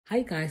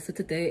Hi guys, so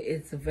today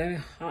is a very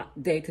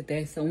hot day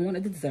today, so I want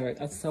a dessert.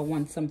 So I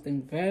want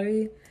something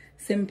very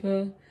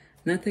simple,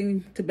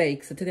 nothing to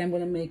bake. So today I'm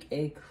going to make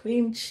a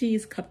cream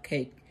cheese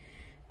cupcake.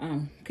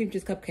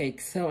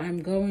 So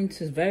I'm going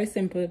to, very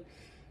simple.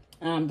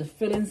 The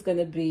filling's going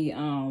to be,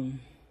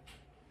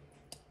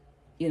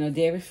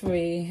 dairy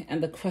free,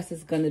 and the crust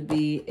is going to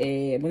be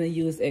I'm going to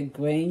use a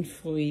grain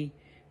free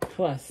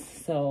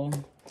crust. So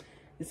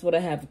this is what I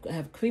have. I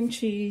have cream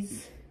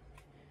cheese.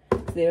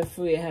 Dairy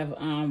free. I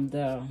have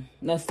the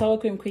sour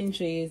cream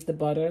cheese, the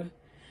butter.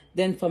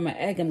 Then for my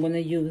egg, I'm going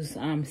to use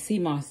sea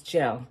moss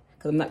gel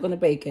because I'm not going to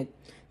bake it.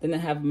 Then I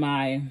have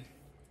my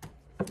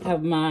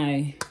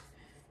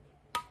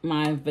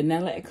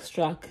vanilla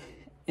extract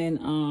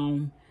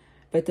and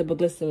vegetable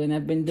glycerin.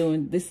 I've been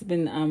doing this. Has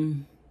been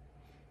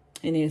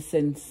in here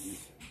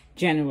since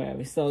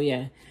January. So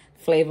yeah,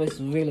 flavor is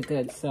really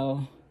good.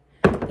 So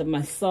then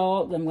my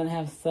salt. I'm going to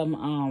have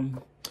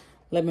some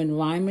lemon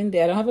lime in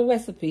there. I don't have a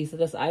recipe, so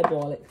just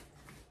eyeball it.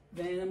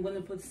 Then I'm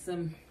going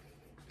to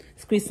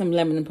squeeze some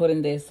lemon and put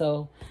in there.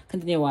 So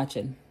continue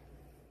watching.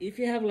 If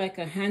you have like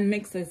a hand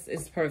mixer,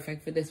 it's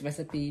perfect for this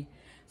recipe.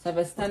 So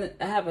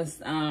I have a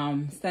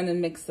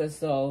standing mixer,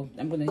 so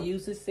I'm going to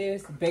use this here.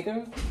 It's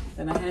bigger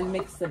than a hand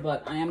mixer,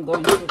 but I am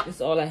going to, this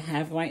is all I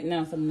have right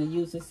now, so I'm going to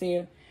use this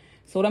here.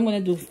 So what I'm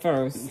going to do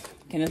first,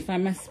 can I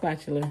find my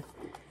spatula?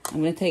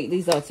 I'm going to take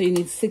these out. So you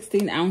need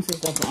 16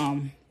 ounces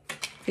of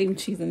cream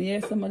cheese in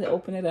here. Somebody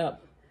open it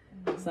up.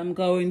 So I'm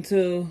going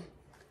to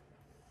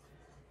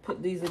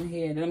put these in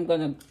here. Then I'm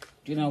going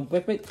to,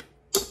 whip it.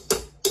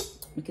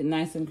 Make it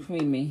nice and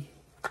creamy.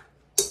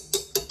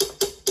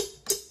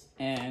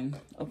 And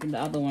open the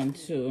other one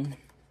too.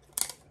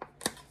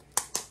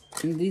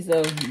 And these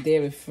are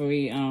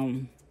dairy-free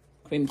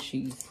cream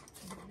cheese.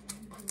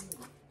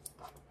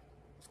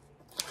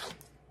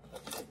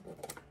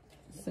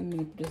 So I'm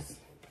going to just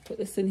put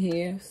this in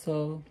here.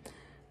 So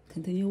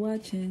continue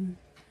watching.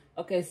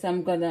 Okay, so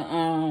I'm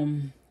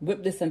gonna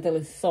whip this until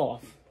it's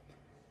soft.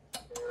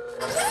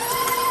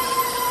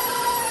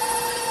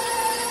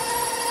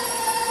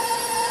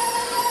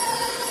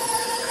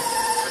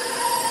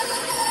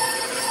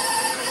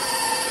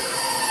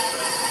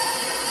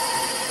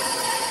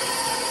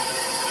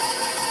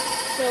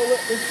 So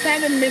with the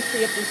standing mixer,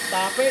 you have to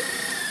stop it.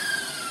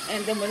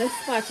 And then with a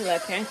spatula, I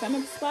can't find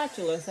my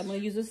spatula, so I'm gonna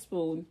use a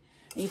spoon.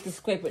 You have to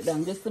scrape it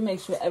down just to make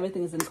sure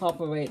everything is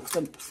incorporated. So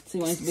you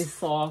want it to be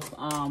soft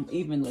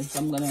evenly. So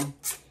I'm gonna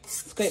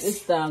scrape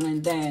this down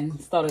and then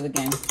start it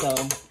again. So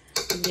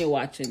continue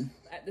watching.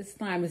 At this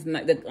time, it's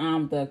not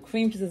the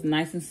cream cheese is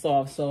nice and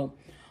soft. So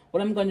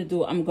what I'm going to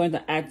do, I'm going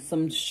to add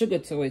some sugar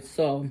to it.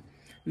 So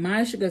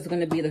my sugar is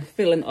going to be the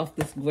filling of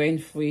this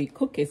grain-free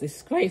cookies.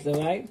 It's crazy,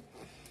 right?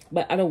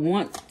 But I don't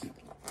want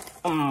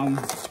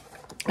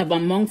have a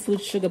monk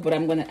fruit sugar, but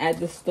I'm going to add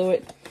this to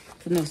it.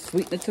 There's no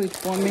sweetener to it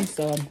for me,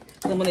 so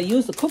I'm going to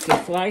use the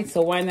cookies, right?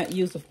 So why not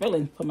use the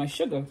filling for my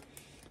sugar?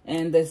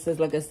 And this is,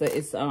 like I said,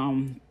 it's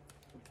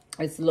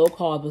low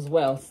carb as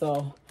well.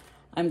 So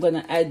I'm going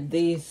to add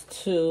these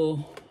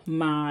to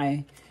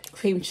my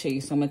cream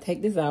cheese. So I'm going to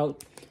take this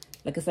out.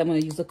 Like I said, I'm going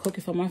to use a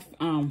cookie for my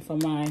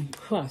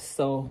crust.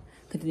 So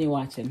continue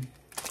watching.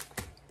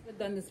 I've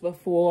done this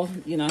before.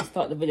 I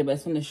start the video, but I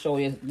just want to show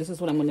you. This is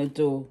what I'm going to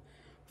do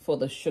for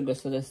the sugar.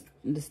 So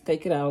just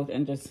take it out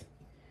and just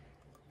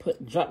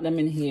drop them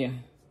in here,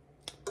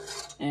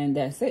 and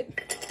that's it.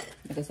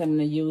 Like I said, I'm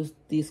gonna use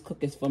these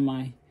cookies for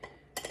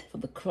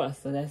the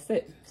crust. So that's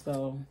it.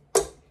 So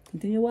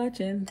continue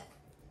watching.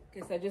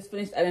 Okay, so I just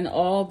finished adding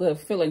all the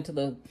filling to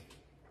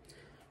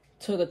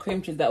the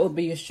cream cheese. That would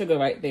be your sugar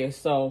right there.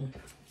 So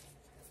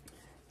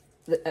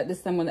at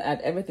this time, I'm gonna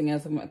add everything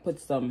else. I'm gonna put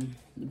some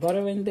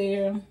butter in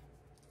there,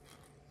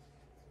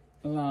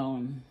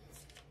 around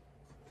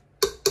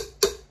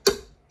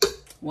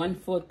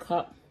 1/4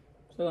 cup.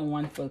 So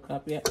 1/4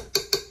 cup, yeah.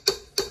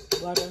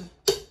 Butter.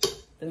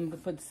 Then I'm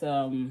gonna put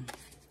some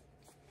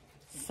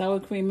sour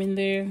cream in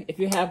there. If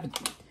you have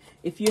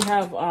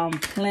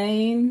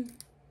plain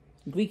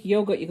Greek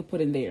yogurt, you can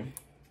put in there.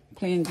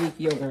 Plain Greek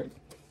yogurt.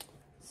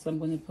 So I'm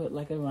gonna put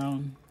like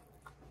around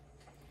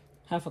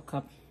 1/2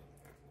 cup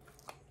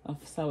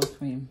of sour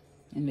cream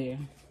in there.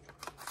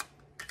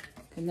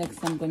 Okay,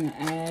 next I'm gonna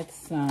add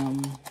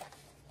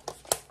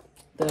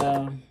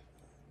the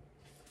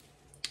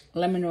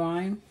lemon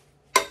rind.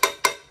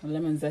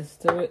 Lemon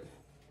zest to it.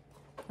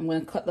 I'm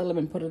going to cut the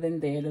lemon, put it in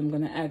there. Then I'm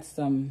going to add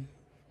some,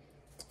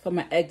 for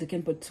my eggs, you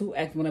can put 2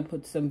 eggs. I'm going to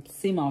put some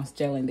sea moss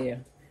gel in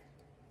there.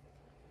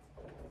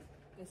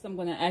 Okay, so I'm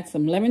going to add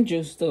some lemon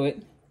juice to it.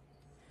 You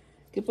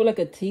can put like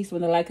a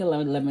teaspoon. I like a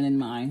lemon in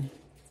mine.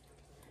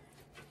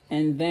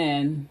 And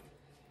then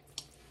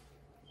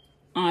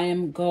I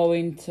am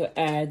going to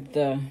add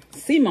the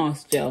sea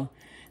moss gel.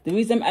 The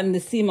reason I'm adding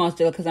the sea moss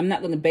gel because I'm not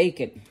going to bake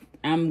it.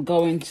 I'm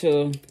going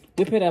to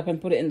whip it up and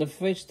put it in the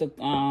fridge to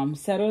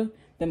settle.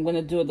 Then I'm going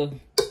to do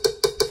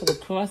for the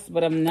crust,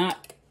 but I'm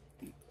not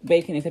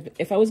baking it.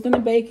 If I was going to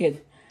bake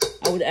it,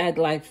 I would add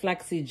like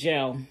flaxseed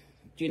gel,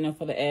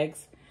 for the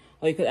eggs.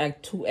 Or you could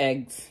add 2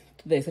 eggs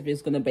to this if you're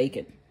just going to bake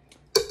it.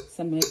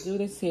 So I'm going to do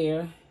this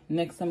here.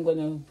 Next, I'm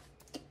gonna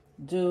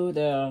do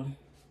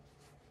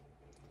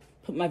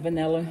put my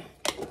vanilla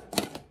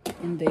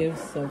in there.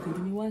 So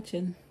continue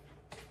watching.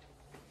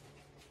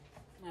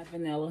 My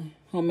vanilla,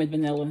 homemade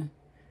vanilla,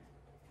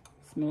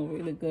 smell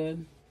really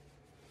good.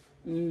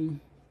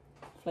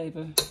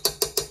 Flavor,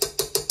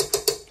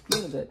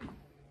 really good.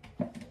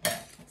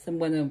 So I'm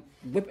gonna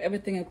whip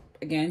everything up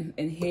again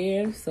in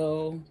here.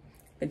 So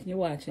continue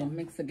watching.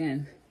 Mix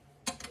again.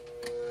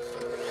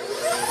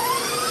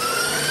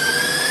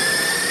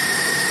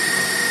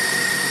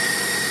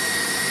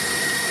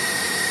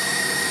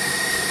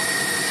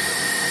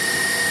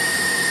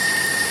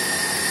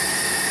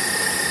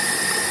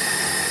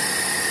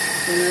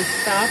 I'm gonna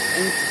stop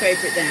and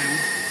scrape it down.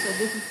 So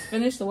this is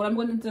finished. So what I'm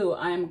gonna do,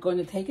 I am going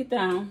to take it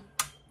down.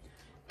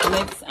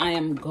 Next, I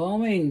am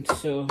going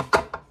to,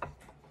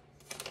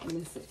 let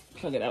me see,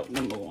 plug it out,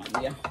 number one,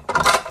 yeah.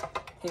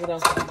 Take it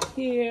out from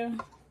here.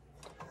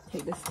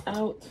 Take this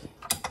out.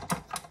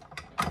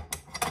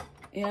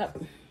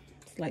 Yep,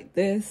 it's like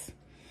this.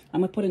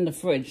 I'm gonna put it in the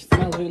fridge. It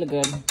smells really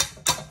good.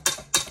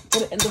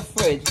 Put it in the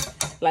fridge.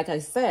 Like I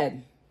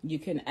said, you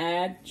can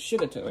add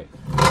sugar to it.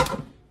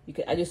 You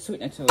can add your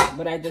sweetener to it,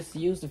 but I just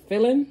use the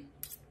filling.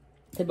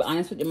 To be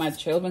honest with you, my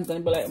children's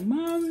gonna be like,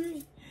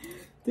 Mommy,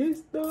 this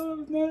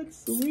stuff's not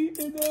sweet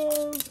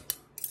enough.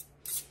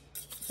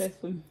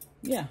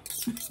 Yeah,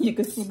 you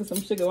can put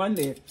some sugar on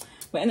there.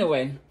 But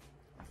anyway,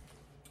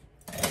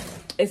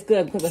 it's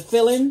good because the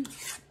filling,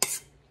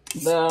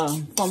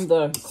 from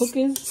the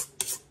cookies,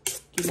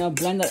 you know,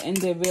 blend it in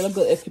there really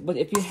good. But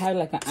if you had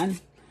like a hand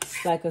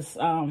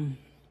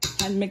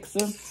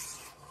mixer,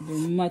 it'd be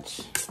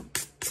much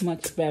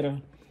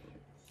better.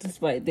 Just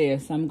right there.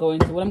 So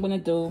what I'm gonna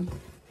do,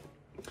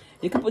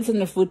 you can put this in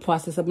the food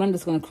processor, but I'm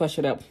just gonna crush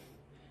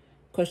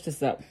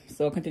this up.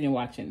 So continue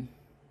watching.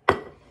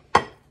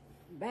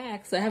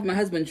 Back, so I have my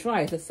husband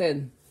try it. I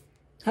said,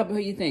 how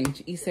about you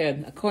think? He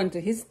said, according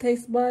to his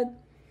taste bud,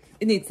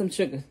 it needs some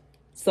sugar.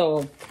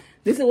 So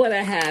this is what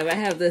I have. I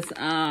have this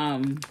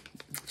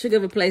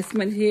sugar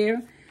replacement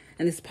here,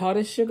 and it's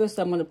powdered sugar.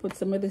 So I'm gonna put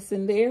some of this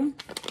in there.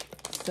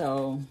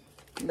 So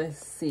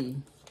let's see.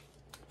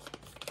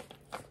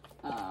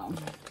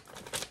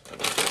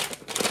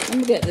 Let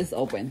me get this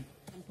open.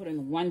 I'm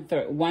putting one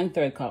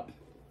third cup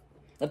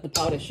of the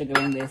powdered sugar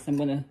in this. I'm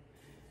gonna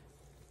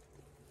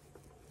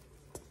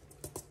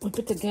whip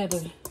it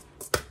together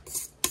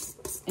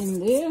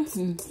in there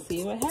and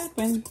see what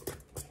happens.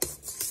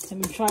 Let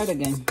me try it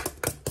again.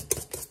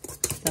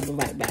 I'll be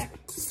right back.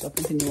 So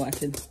continue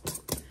watching.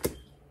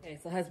 Okay,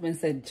 so husband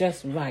said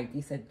just right.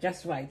 He said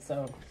just right.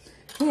 So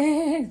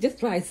yeah,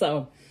 just right.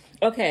 So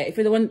okay, if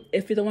you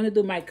don't want to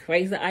do my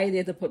crazy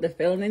idea to put the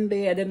filling in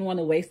there, I didn't want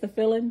to waste the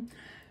filling.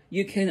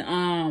 You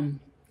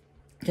can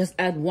just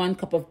add 1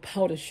 cup of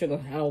powdered sugar.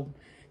 How,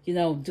 you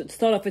know,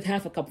 start off with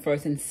half a cup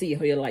first and see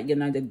how you like, you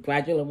know, the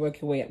gradually work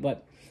your way up.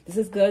 But this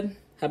is good.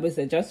 Hubby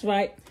said just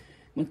right.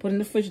 I'm gonna put it in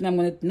the fridge, and I'm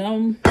gonna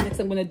next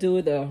I'm gonna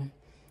do the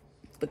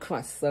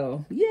crust.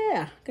 So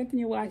yeah,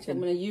 continue watching.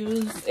 I'm gonna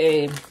use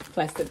a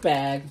plastic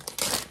bag.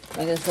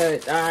 Like I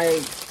said,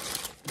 I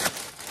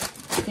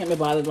can't be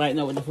bothered right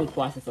now with the food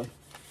processor.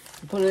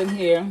 Put it in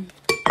here,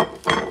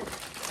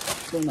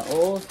 doing the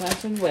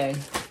old-fashioned way.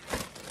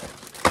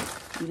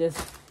 You just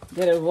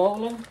get a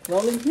rolling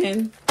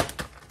pin,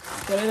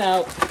 put it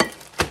out.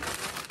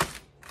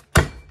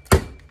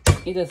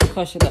 You just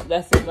crush it up.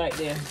 That's it right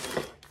there.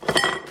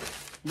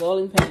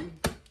 Rolling pin.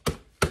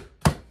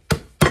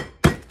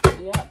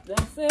 Yep,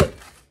 that's it.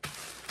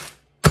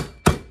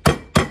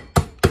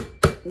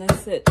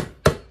 That's it.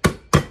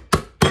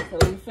 So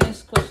when you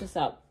finish, crush this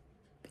up.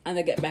 And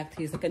I get back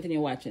to you, so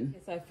continue watching.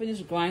 Okay, so I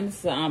finished grinding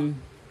this,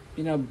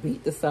 you know,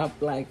 beat this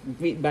up, like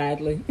beat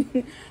badly.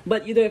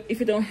 But you know, if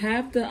you don't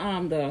have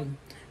the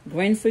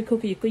grain-free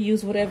cookie, you could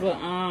use whatever,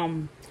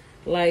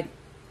 like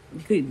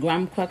you could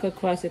graham cracker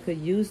crust. You could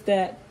use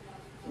that.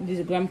 Use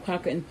a graham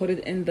cracker and put it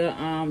in the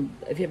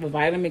if you have a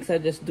Vitamix, I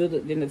just do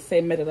the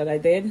same method that I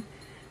did.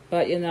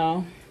 But you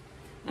know,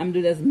 I'm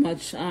doing as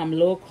much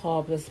low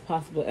carb as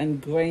possible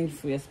and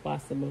grain-free as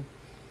possible.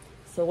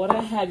 So what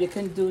I have, you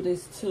can do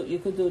this too. You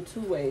could do 2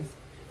 ways.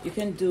 You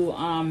can do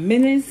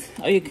minis,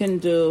 or you can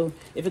do,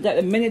 if you got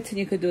a mini tin,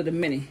 you could do the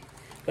mini.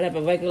 But I have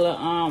a regular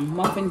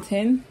muffin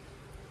tin.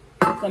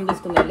 So I'm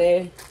just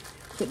gonna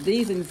put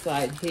these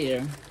inside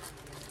here.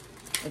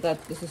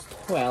 This is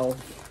 12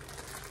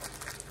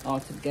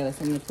 all together.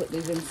 So I'm gonna put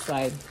these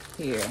inside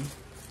here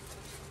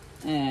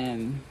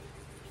and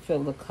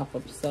fill the cup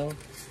up. So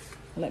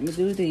let me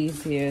do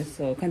these here.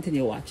 So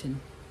continue watching.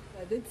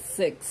 I did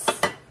 6.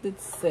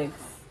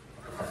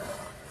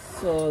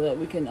 So that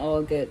we can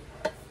all get,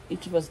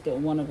 each of us get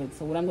 1 of it.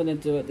 So what I'm going to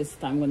do at this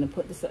time, I'm going to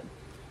put this at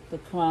the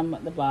crumb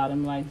at the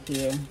bottom right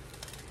here.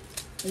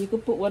 And you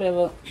could put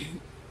whatever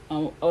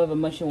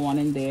much you want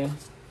in there.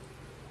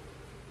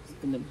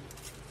 Just gonna,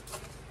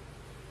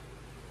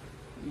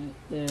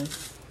 like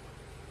this.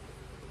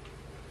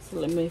 So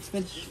let me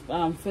finish,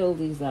 fill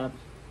these up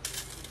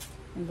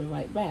and be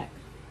right back.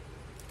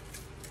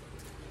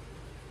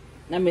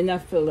 I mean,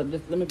 not fill up,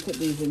 just let me put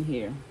these in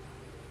here.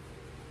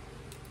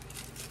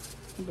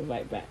 I'll be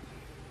right back.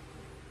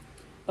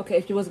 Okay,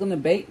 if you was gonna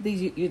bake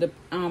these, you'd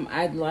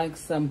add like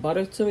some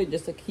butter to it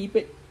just to keep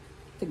it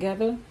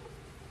together.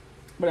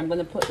 But I'm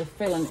gonna put the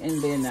filling in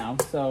there now,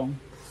 so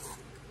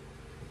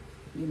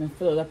you can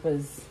fill it up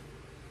as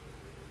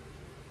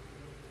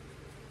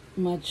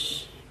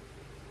much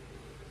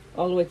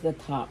all the way to the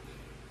top.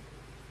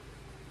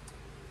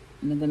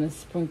 And I'm gonna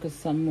sprinkle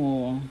some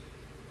more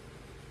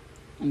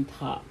on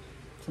top,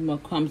 some more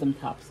crumbs on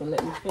top. So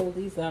let me fill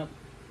these up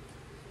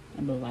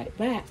and be right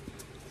back.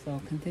 So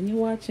continue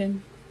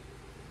watching.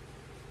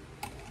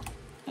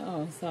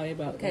 Oh, sorry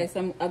about that. Okay,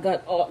 so I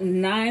got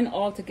 9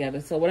 all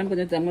together. So what I'm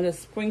gonna do, I'm gonna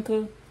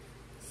sprinkle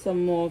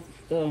some more of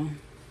the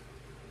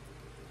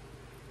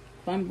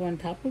crumb on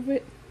top of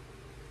it.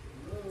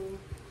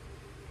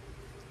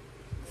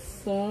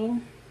 So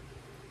you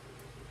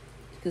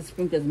can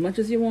sprinkle as much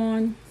as you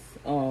want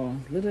or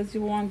as little as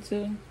you want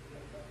to.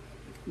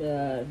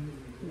 But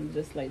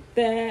just like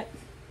that.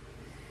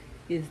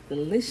 It's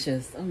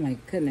delicious. Oh my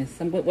goodness.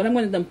 What I'm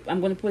going to do, I'm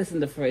going to put this in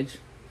the fridge.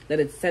 Let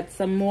it set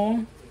some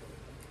more.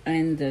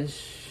 And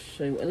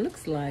show you what it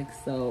looks like.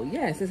 So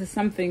yes, this is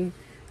something.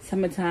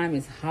 Summertime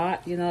is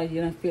hot. You know,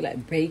 you don't feel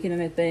like baking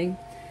anything.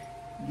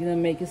 You know,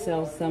 make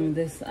yourself some of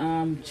this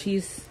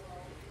cheese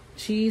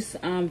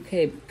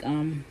cake.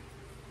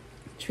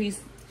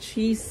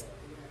 Cheese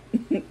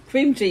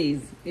cream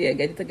cheese. Yeah,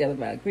 get it together,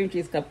 about cream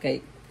cheese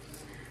cupcake.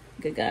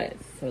 Okay, guys.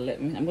 So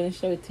I'm going to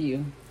show it to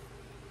you.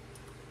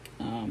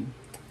 I'm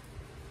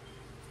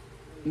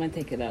going to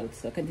take it out.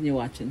 So continue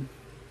watching.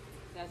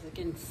 As you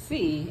can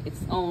see,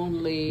 it's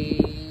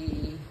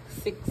only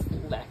 6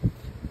 left.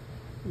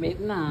 Made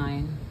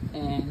 9,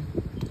 and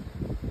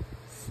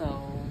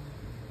so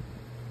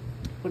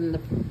putting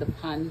the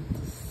pan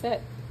to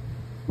set.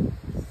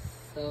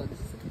 So this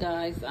is,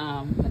 guys,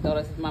 my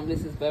daughter says, Mom,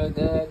 this is very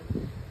good.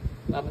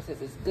 Baba says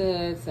it's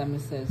good. Sammy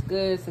says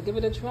good. So give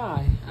it a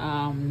try.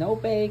 No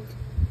bake,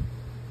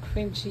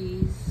 cream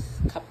cheese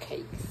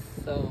cupcakes.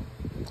 So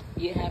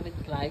you have it.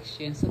 Like,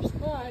 share, and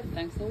subscribe.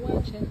 Thanks for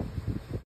watching.